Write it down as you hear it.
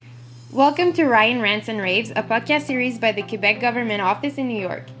Welcome to Ryan Rants and Raves, a podcast series by the Quebec Government Office in New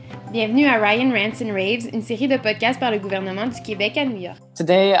York. Bienvenue à Ryan Rants and Raves, une série de podcasts par le gouvernement du Québec à New York.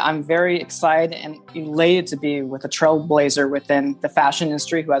 Today, I'm very excited and elated to be with a trailblazer within the fashion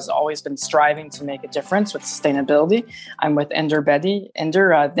industry who has always been striving to make a difference with sustainability. I'm with Ender Bedi.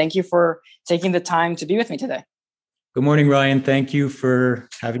 Ender, thank you for taking the time to be with me today. Good morning, Ryan. Thank you for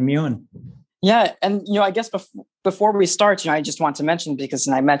having me on. Yeah, and I guess before we start, I just want to mention, because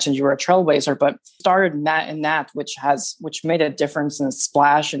I mentioned you were a trailblazer, but started Matte and Nat, which made a difference in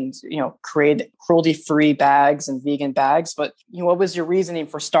Splash and create cruelty-free bags and vegan bags. But what was your reasoning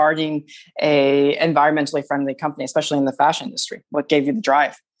for starting a environmentally friendly company, especially in the fashion industry? What gave you the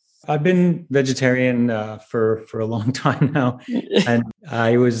drive? I've been vegetarian for a long time now, and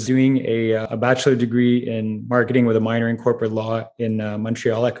I was doing a bachelor degree in marketing with a minor in corporate law in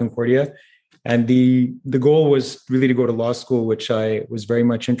Montreal at Concordia. And the goal was really to go to law school, which I was very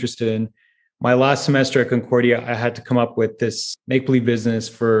much interested in. My last semester at Concordia, I had to come up with this make-believe business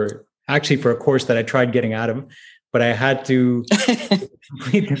for a course that I tried getting out of, but I had to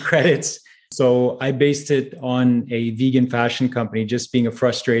complete the credits. So I based it on a vegan fashion company, just being a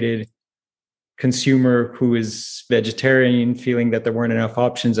frustrated consumer who is vegetarian, feeling that there weren't enough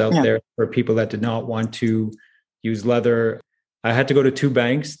options out there for people that did not want to use leather. I had to go to two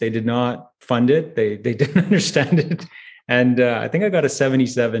banks. They did not fund it. They didn't understand it. And I think I got a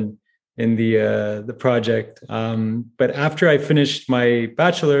 77 in the project. But after I finished my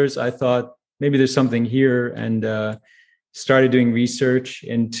bachelor's, I thought maybe there's something here, and started doing research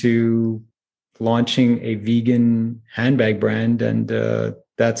into launching a vegan handbag brand. And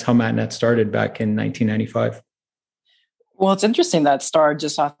that's how Matte and Nat started back in 1995. Well, it's interesting that started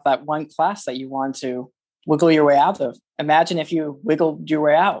just off that one class that you want to wiggle your way out of. Imagine if you wiggled your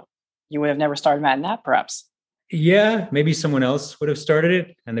way out, you would have never started Matte and Nat, perhaps. Yeah, maybe someone else would have started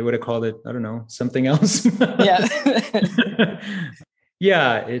it and they would have called it, I don't know, something else. Yeah.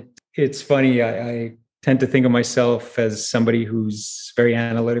 Yeah, it's funny. I tend to think of myself as somebody who's very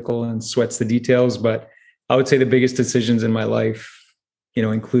analytical and sweats the details, but I would say the biggest decisions in my life,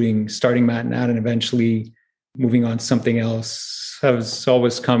 including starting Matte and Nat and eventually moving on to something else, has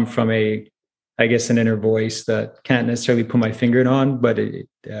always come from an inner voice that can't necessarily put my finger on, but it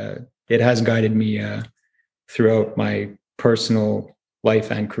has guided me throughout my personal life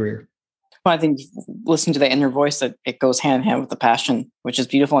and career. Well, I think listening to the inner voice, that it goes hand in hand with the passion, which is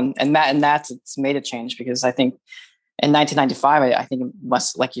beautiful. And Matte and Nat, it's made a change, because I think in 1995, I think it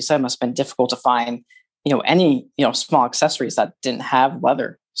must, like you said, must have been difficult to find, any, small accessories that didn't have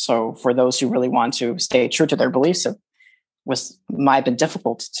leather. So for those who really want to stay true to their beliefs, might have been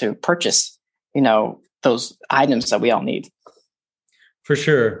difficult to purchase those items that we all need. For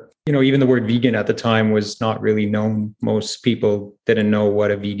sure. Even the word vegan at the time was not really known. Most people didn't know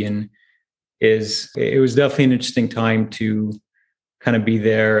what a vegan is. It was definitely an interesting time to kind of be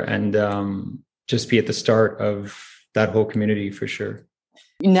there and just be at the start of that whole community, for sure.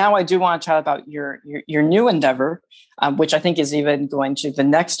 Now I do want to chat about your new endeavor, which I think is even going to the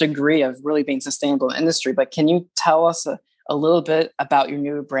next degree of really being sustainable in the industry. But can you tell us a little bit about your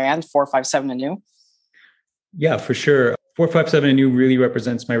new brand, 457 Anew? Yeah, for sure. 457 Anew really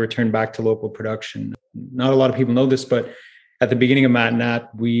represents my return back to local production. Not a lot of people know this, but at the beginning of Matte and Nat,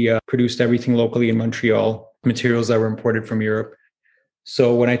 we produced everything locally in Montreal, materials that were imported from Europe.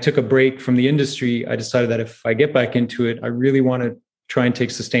 So when I took a break from the industry, I decided that if I get back into it, I really want to try and take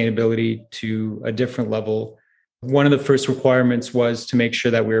sustainability to a different level. One of the first requirements was to make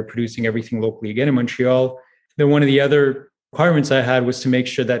sure that we were producing everything locally again in Montreal. Then one of the other requirements I had was to make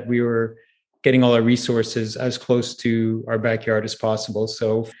sure that we were getting all our resources as close to our backyard as possible.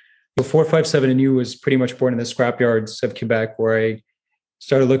 So the 457 Anew was pretty much born in the scrapyards of Quebec, where I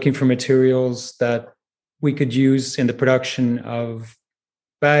started looking for materials that we could use in the production of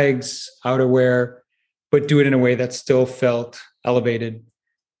bags, outerwear, but do it in a way that still felt elevated.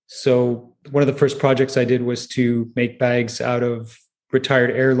 So one of the first projects I did was to make bags out of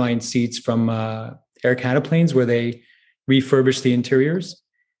retired airline seats from Air Canada planes, where they refurbished the interiors.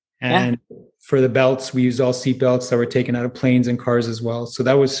 And for the belts, we used all seat belts that were taken out of planes and cars as well. So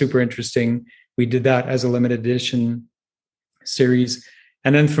that was super interesting. We did that as a limited edition series.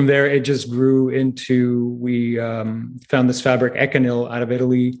 And then from there, it just grew into, we found this fabric Econil out of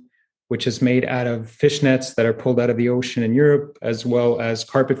Italy, which is made out of fish nets that are pulled out of the ocean in Europe, as well as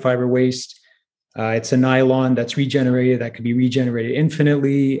carpet fiber waste. It's a nylon that's regenerated, that could be regenerated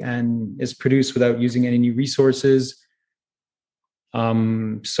infinitely and is produced without using any new resources.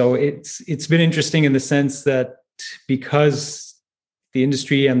 So it's been interesting in the sense that because the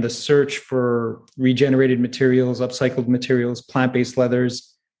industry and the search for regenerated materials, upcycled materials, plant-based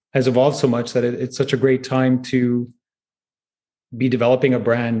leathers has evolved so much that it's such a great time to be developing a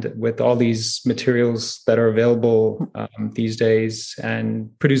brand with all these materials that are available these days. And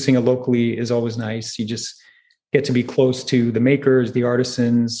producing it locally is always nice. You just get to be close to the makers, the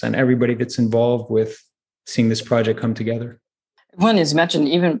artisans, and everybody that's involved with seeing this project come together. One is mentioned,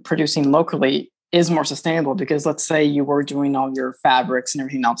 even producing locally is more sustainable, because let's say you were doing all your fabrics and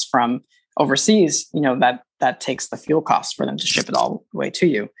everything else from overseas, that takes the fuel costs for them to ship it all the way to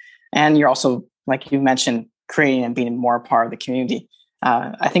you. And you're also, like you mentioned, creating and being more a part of the community.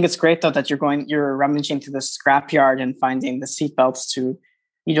 I think it's great though that you're rummaging through the scrapyard and finding the seatbelts to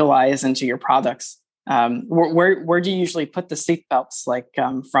utilize into your products. Where do you usually put the seatbelts? Like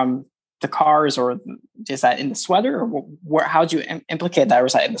from the cars, or is that in the sweater, or how do you implicate that? Or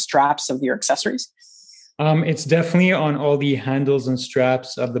is that in the straps of your accessories? It's definitely on all the handles and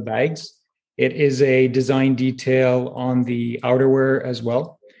straps of the bags. It is a design detail on the outerwear as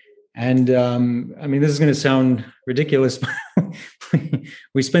well. And this is going to sound ridiculous, but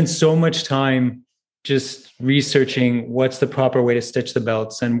we spend so much time just researching what's the proper way to stitch the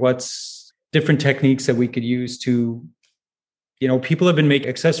belts and what's different techniques that we could use to, people have been making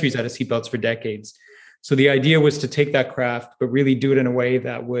accessories out of seatbelts for decades. So the idea was to take that craft, but really do it in a way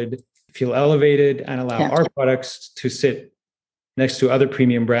that would feel elevated and allow our products to sit next to other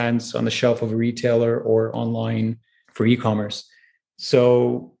premium brands on the shelf of a retailer or online for e-commerce.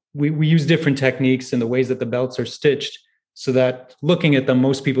 So we use different techniques in the ways that the belts are stitched, so that looking at them,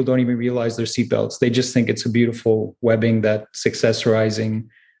 most people don't even realize they're seatbelts. They just think it's a beautiful webbing that's accessorizing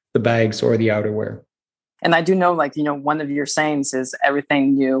the bags or the outerwear. And I do know, one of your sayings is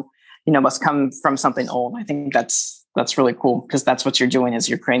everything new, must come from something old. I think that's really cool, because that's what you're doing, is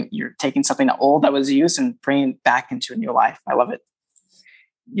you're taking something old that was used and bringing it back into a new life. I love it.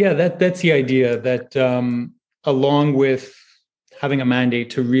 Yeah, that's the idea, that along with having a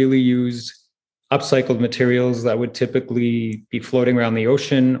mandate to really use upcycled materials that would typically be floating around the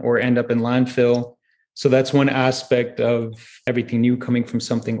ocean or end up in landfill. So that's one aspect of everything new coming from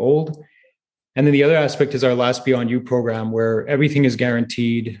something old. And then the other aspect is our Last Beyond You program, where everything is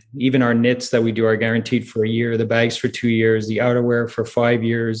guaranteed. Even our knits that we do are guaranteed for a year, the bags for 2 years, the outerwear for 5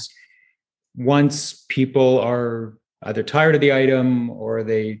 years. Once people are either tired of the item or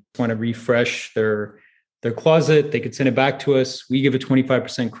they want to refresh their closet, they could send it back to us. We give a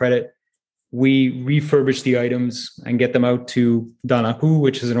 25% credit. We refurbish the items and get them out to Danahu,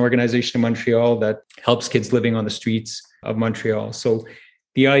 which is an organization in Montreal that helps kids living on the streets of Montreal. So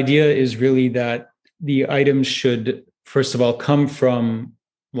the idea is really that the items should, first of all, come from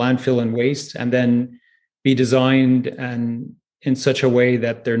landfill and waste, and then be designed and in such a way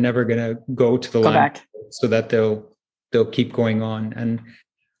that they're never going to go to the landfill, so that they'll keep going on. And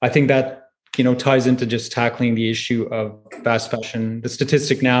I think that ties into just tackling the issue of fast fashion. The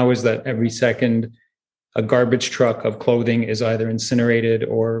statistic now is that every second a garbage truck of clothing is either incinerated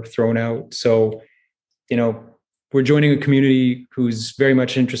or thrown out. So, we're joining a community who's very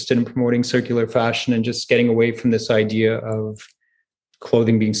much interested in promoting circular fashion and just getting away from this idea of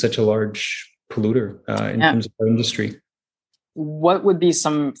clothing being such a large polluter in terms of our industry. What would be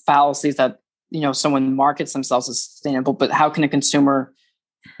some fallacies that, someone markets themselves as sustainable, but how can a consumer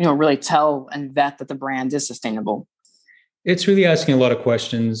really tell and vet that the brand is sustainable? It's really asking a lot of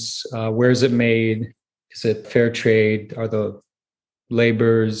questions. Where is it made? Is it fair trade? Are the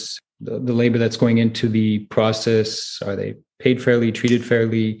laborers, the labor that's going into the process, are they paid fairly, treated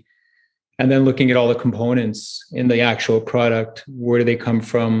fairly? And then looking at all the components in the actual product. Where do they come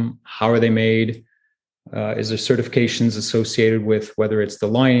from? How are they made? Is there certifications associated with whether it's the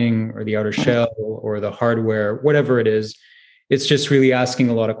lining or the outer shell or the hardware, whatever it is? It's just really asking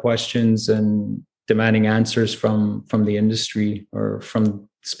a lot of questions and demanding answers from the industry, or from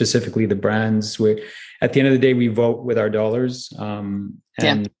specifically the brands. At the end of the day, we vote with our dollars.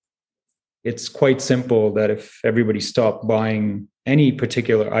 It's quite simple that if everybody stopped buying any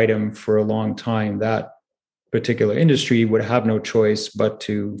particular item for a long time, that particular industry would have no choice but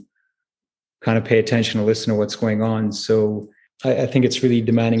to kind of pay attention and listen to what's going on. So I think it's really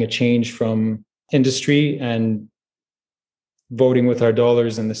demanding a change from industry and voting with our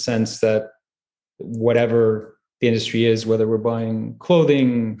dollars, in the sense that whatever the industry is, whether we're buying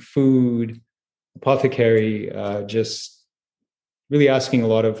clothing, food, apothecary, just really asking a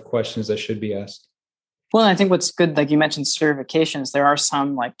lot of questions that should be asked. Well, I think what's good, like you mentioned certifications, there are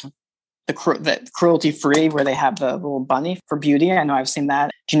some like the cruelty-free, where they have the little bunny for beauty. I know I've seen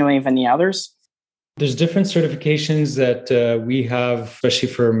that. Do you know of any others? There's different certifications that we have, especially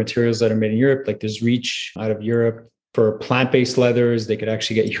for materials that are made in Europe. Like there's REACH out of Europe. For plant-based leathers, they could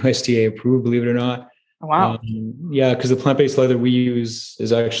actually get USDA approved, believe it or not. Wow. Yeah, because the plant-based leather we use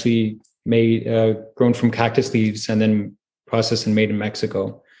is actually made grown from cactus leaves and then processed and made in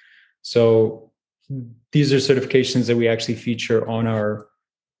Mexico. So these are certifications that we actually feature on our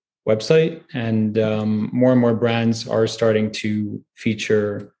website, and more brands are starting to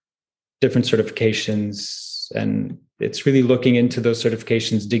feature different certifications, and it's really looking into those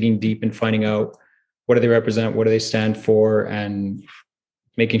certifications, digging deep and finding out what do they represent, what do they stand for, and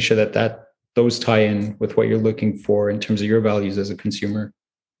making sure that those tie in with what you're looking for in terms of your values as a consumer.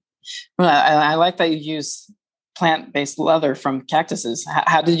 Well, I like that you use plant-based leather from cactuses.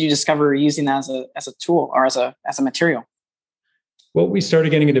 How did you discover using that as a tool or as a material? Well, we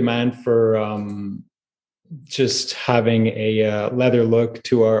started getting a demand for just having a leather look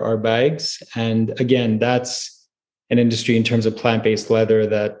to our bags. And again, that's an industry in terms of plant-based leather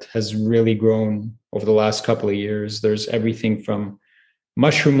that has really grown over the last couple of years. There's everything from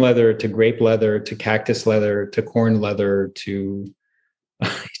mushroom leather to grape leather to cactus leather to corn leather to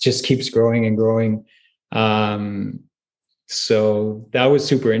it just keeps growing and growing. So that was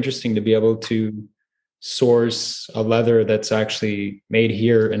super interesting to be able to source a leather that's actually made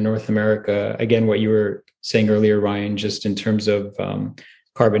here in North America. Again, what you were saying earlier, Ryan, just in terms of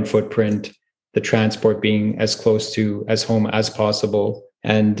carbon footprint, the transport being as close to as home as possible,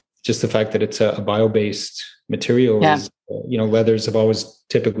 and just the fact that it's a bio-based material. Yeah. Leathers have always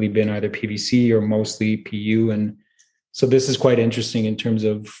typically been either PVC or mostly PU, and so this is quite interesting in terms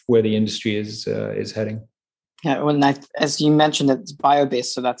of where the industry is heading. Yeah, as you mentioned, it's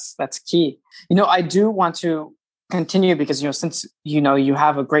bio-based, so that's key. I do want to continue because since you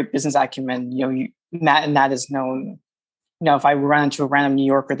have a great business acumen. Matt and Nat is known. If I run into a random New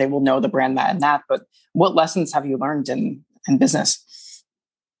Yorker, they will know the brand Matt and Nat. But what lessons have you learned in business?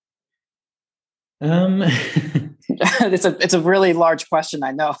 It's a really large question.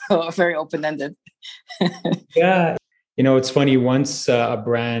 I know, very open-ended. Yeah, it's funny once a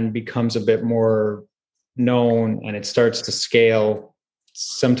brand becomes a bit more known and it starts to scale,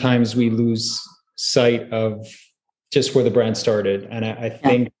 sometimes we lose sight of just where the brand started. And I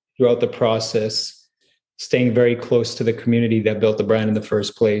think throughout the process, staying very close to the community that built the brand in the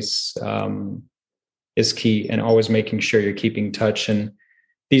first place is key, and always making sure you're keeping touch. And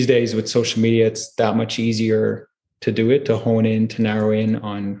these days with social media, it's that much easier to do it, to hone in, to narrow in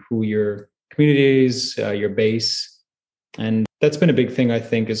on who your community is, your base. And that's been a big thing, I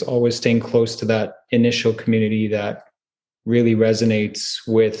think, is always staying close to that initial community that really resonates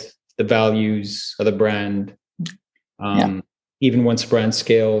with the values of the brand. Even once a brand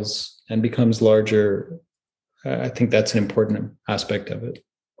scales and becomes larger, I think that's an important aspect of it.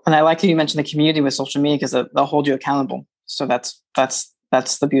 And I like how you mentioned the community with social media, because they'll hold you accountable. So that's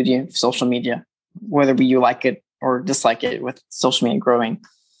the beauty of social media, whether you like it or dislike it, with social media growing.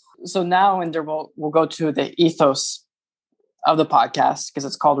 So now, Inder, we'll go to the ethos of the podcast, because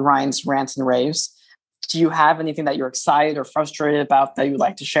it's called Ryan's Rants and Raves. Do you have anything that you're excited or frustrated about that you would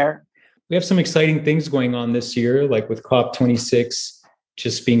like to share? We have some exciting things going on this year, like with COP26,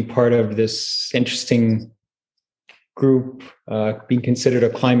 just being part of this interesting group, being considered a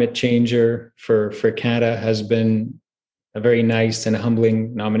climate changer for Canada has been a very nice and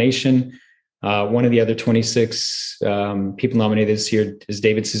humbling nomination. One of the other 26 people nominated this year is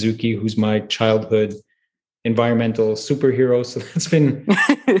David Suzuki, who's my childhood environmental superhero. So that's been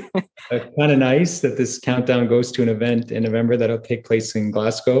kind of nice that this countdown goes to an event in November that'll take place in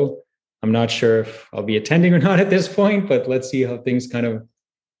Glasgow. I'm not sure if I'll be attending or not at this point, but let's see how things kind of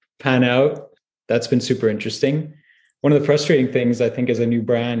pan out. That's been super interesting. One of the frustrating things, I think, as a new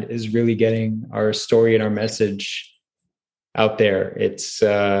brand is really getting our story and our message out there. It's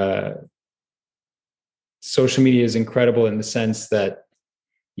social media is incredible in the sense that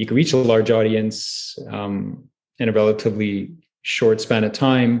you can reach a large audience in a relatively short span of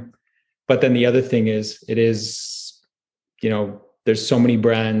time. But then the other thing is, there's so many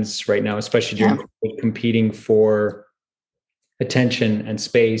brands right now, especially during COVID, competing for attention and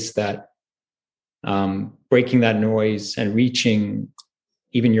space, that breaking that noise and reaching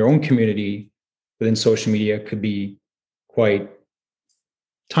even your own community within social media could be quite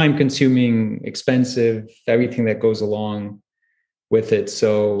time consuming, expensive, everything that goes along with it.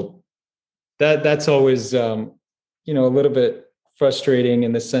 So that's always, a little bit frustrating,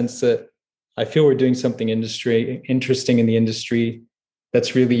 in the sense that I feel we're doing something interesting in the industry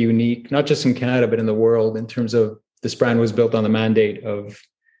that's really unique, not just in Canada, but in the world, in terms of this brand was built on the mandate of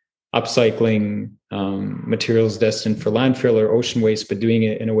upcycling materials destined for landfill or ocean waste, but doing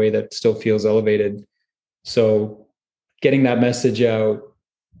it in a way that still feels elevated. So getting that message out,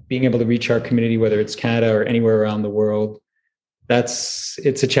 being able to reach our community, whether it's Canada or anywhere around the world, it's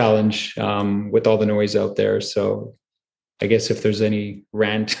a challenge with all the noise out there. So I guess if there's any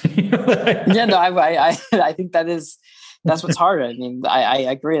rant, yeah, no, I think that's what's hard. I mean, I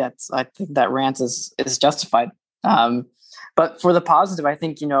agree. I think that rant is justified. But for the positive, I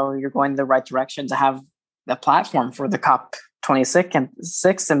think you're going the right direction to have a platform for the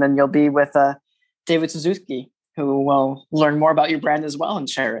COP26 and then you'll be with David Suzuki, who will learn more about your brand as well and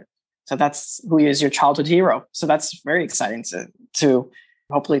share it. So that's who is your childhood hero. So that's very exciting to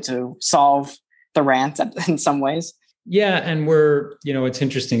hopefully to solve the rant in some ways. Yeah. And it's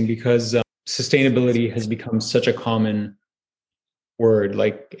interesting because sustainability has become such a common word.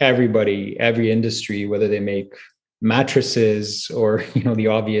 Like everybody, every industry, whether they make mattresses or, the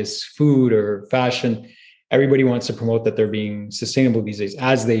obvious food or fashion, everybody wants to promote that they're being sustainable these days,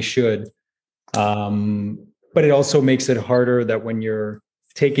 as they should. But it also makes it harder that when you're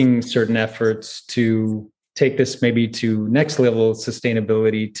taking certain efforts to take this maybe to next level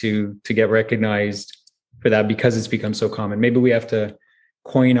sustainability to get recognized for that, because it's become so common. Maybe we have to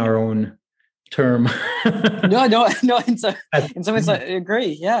coin our own term. No. In some ways, I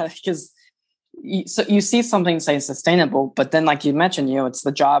agree. Yeah, because you see something say sustainable, but then, like you mentioned, it's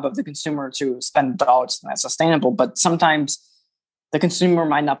the job of the consumer to spend dollars that's sustainable. But sometimes the consumer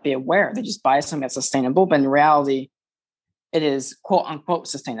might not be aware. They just buy something that's sustainable, but in reality, it is quote unquote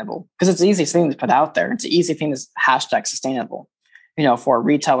sustainable because it's the easiest thing to put out there. It's an easy thing to hashtag sustainable, for a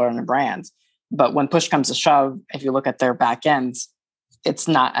retailer and a brand. But when push comes to shove, if you look at their back ends, it's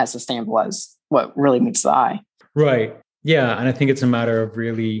not as sustainable as what really meets the eye. Right. Yeah. And I think it's a matter of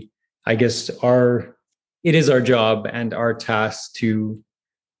really, I guess, it is our job and our task to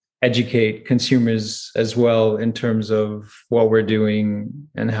educate consumers as well in terms of what we're doing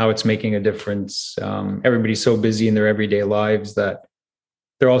and how it's making a difference. Everybody's so busy in their everyday lives that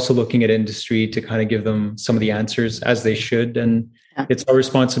they're also looking at industry to kind of give them some of the answers, as they should. And it's our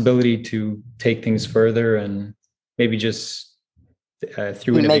responsibility to take things further and maybe just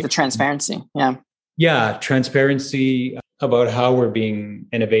through make the transparency. Yeah, transparency about how we're being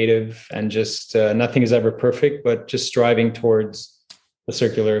innovative and just nothing is ever perfect, but just striving towards the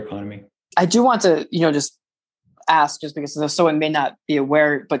circular economy. I do want to, just ask, just because someone may not be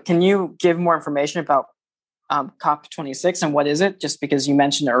aware, but can you give more information about COP26 and what is it? Just because you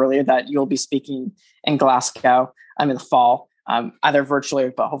mentioned earlier that you'll be speaking in Glasgow in the fall, either virtually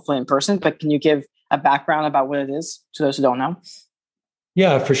but hopefully in person. But can you give a background about what it is to those who don't know?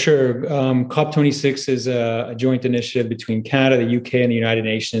 Yeah, for sure. COP26 is a joint initiative between Canada, the UK, and the United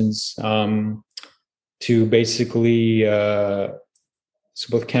Nations to basically, so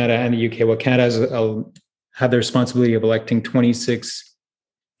both Canada and the UK. Well, Canada have the responsibility of electing 26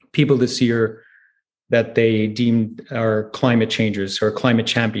 people this year that they deemed are climate changers or climate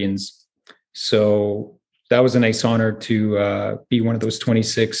champions. So that was a nice honor to be one of those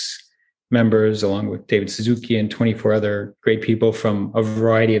 26 members, along with David Suzuki and 24 other great people from a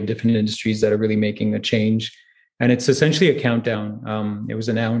variety of different industries that are really making a change. And it's essentially a countdown. It was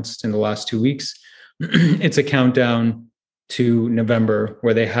announced in the last 2 weeks. It's a countdown to November,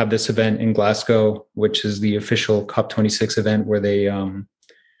 where they have this event in Glasgow, which is the official COP26 event, where they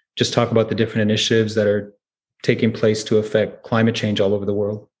just talk about the different initiatives that are taking place to affect climate change all over the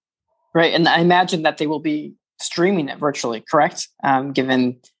world. Right. And I imagine that they will be streaming it virtually, correct?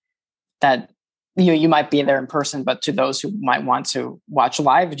 Given that you might be there in person, but to those who might want to watch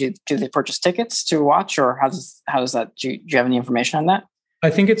live, do they purchase tickets to watch, or how does that? Do you have any information on that? I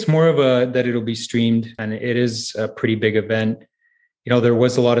think it's more of that it'll be streamed, and it is a pretty big event. There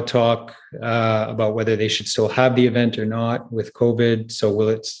was a lot of talk about whether they should still have the event or not with COVID. So will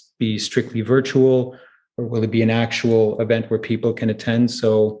it be strictly virtual, or will it be an actual event where people can attend?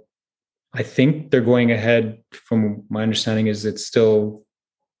 So I think they're going ahead. From my understanding, is it's still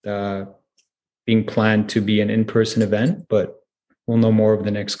being planned to be an in-person event, but we'll know more over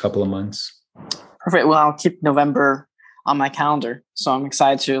the next couple of months. Perfect. Well, I'll keep November on my calendar. So I'm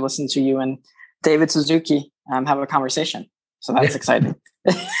excited to listen to you and David Suzuki have a conversation. So that's exciting.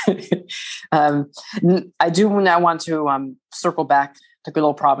 I do now want to circle back to good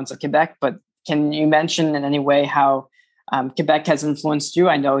old province of Quebec, but can you mention in any way how Quebec has influenced you?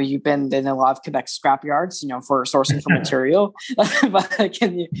 I know you've been in a lot of Quebec scrapyards, for sourcing for material, but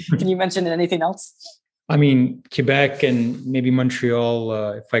can you mention anything else? I mean, Quebec and maybe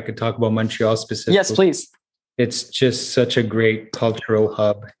Montreal, if I could talk about Montreal specifically. Yes, please. It's just such a great cultural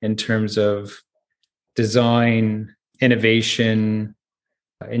hub in terms of design, innovation,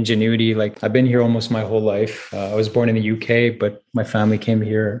 ingenuity. Like, I've been here almost my whole life. I was born in the UK, but my family came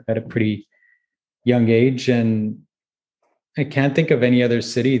here at a pretty young age. And I can't think of any other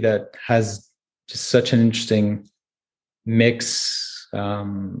city that has just such an interesting mix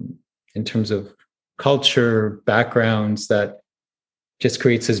in terms of culture, backgrounds, that just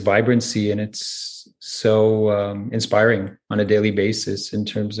creates this vibrancy, and it's so inspiring on a daily basis in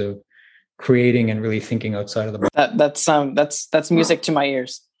terms of creating and really thinking outside of the box. That's music to my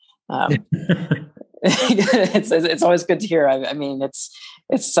ears. It's always good to hear. I mean,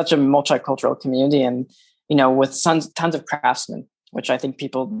 it's such a multicultural community, and with tons of craftsmen, which I think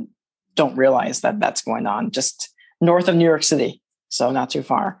people don't realize that that's going on just north of New York City, so not too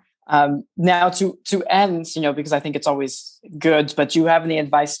far. Now to end, because I think it's always good, but do you have any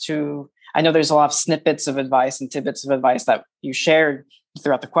advice I know there's a lot of snippets of advice and tidbits of advice that you shared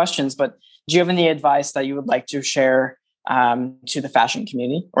throughout the questions, but do you have any advice that you would like to share to the fashion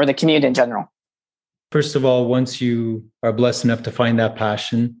community or the community in general? First of all, once you are blessed enough to find that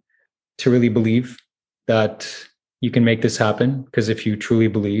passion, to really believe that you can make this happen, because if you truly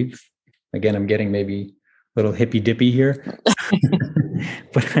believe, again, I'm getting maybe a little hippy dippy here,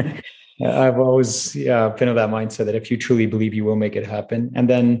 but I've always been of that mindset that if you truly believe, you will make it happen. And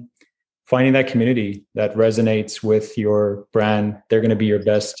then finding that community that resonates with your brand, they're going to be your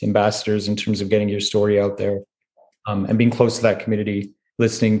best ambassadors in terms of getting your story out there, and being close to that community,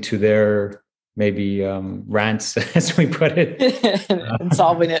 listening to their maybe rants, as we put it, and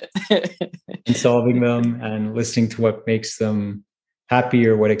solving it, and solving them, and listening to what makes them happy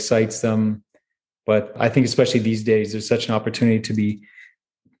or what excites them. But I think especially these days, there's such an opportunity to be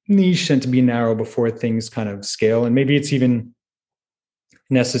niche and to be narrow before things kind of scale. And maybe it's even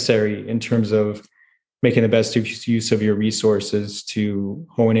necessary in terms of making the best use of your resources to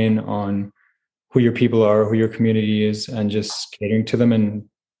hone in on who your people are, who your community is, and just catering to them and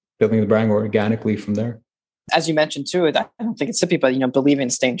building the brand organically from there. As you mentioned too, I don't think it's hippie, but believe in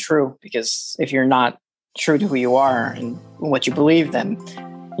staying true, because if you're not true to who you are and what you believe, then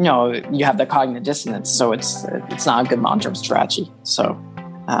you have the cognitive dissonance. So it's not a good long-term strategy. So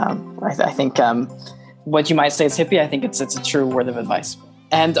I think what you might say is hippie, I think it's a true word of advice.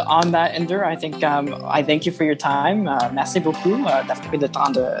 And on that, Inder, I think I thank you for your time. Merci beaucoup d'avoir pris le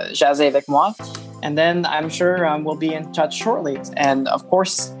temps de jaser avec moi. And then I'm sure we'll be in touch shortly. And of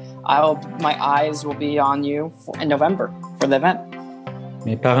course, my eyes will be on you in November for the event.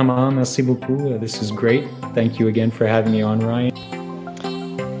 Mais apparemment, merci beaucoup. This is great. Thank you again for having me on, Ryan.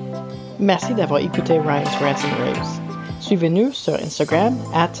 Merci d'avoir écouté Ryan's Rants and Raves. Suivez-nous sur Instagram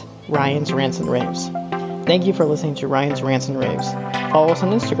 @Ryan's Rants and Raves. Thank you for listening to Ryan's Rants and Raves. Follow us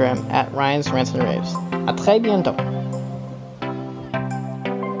on Instagram @Ryan's Rants and Raves. À très bientôt.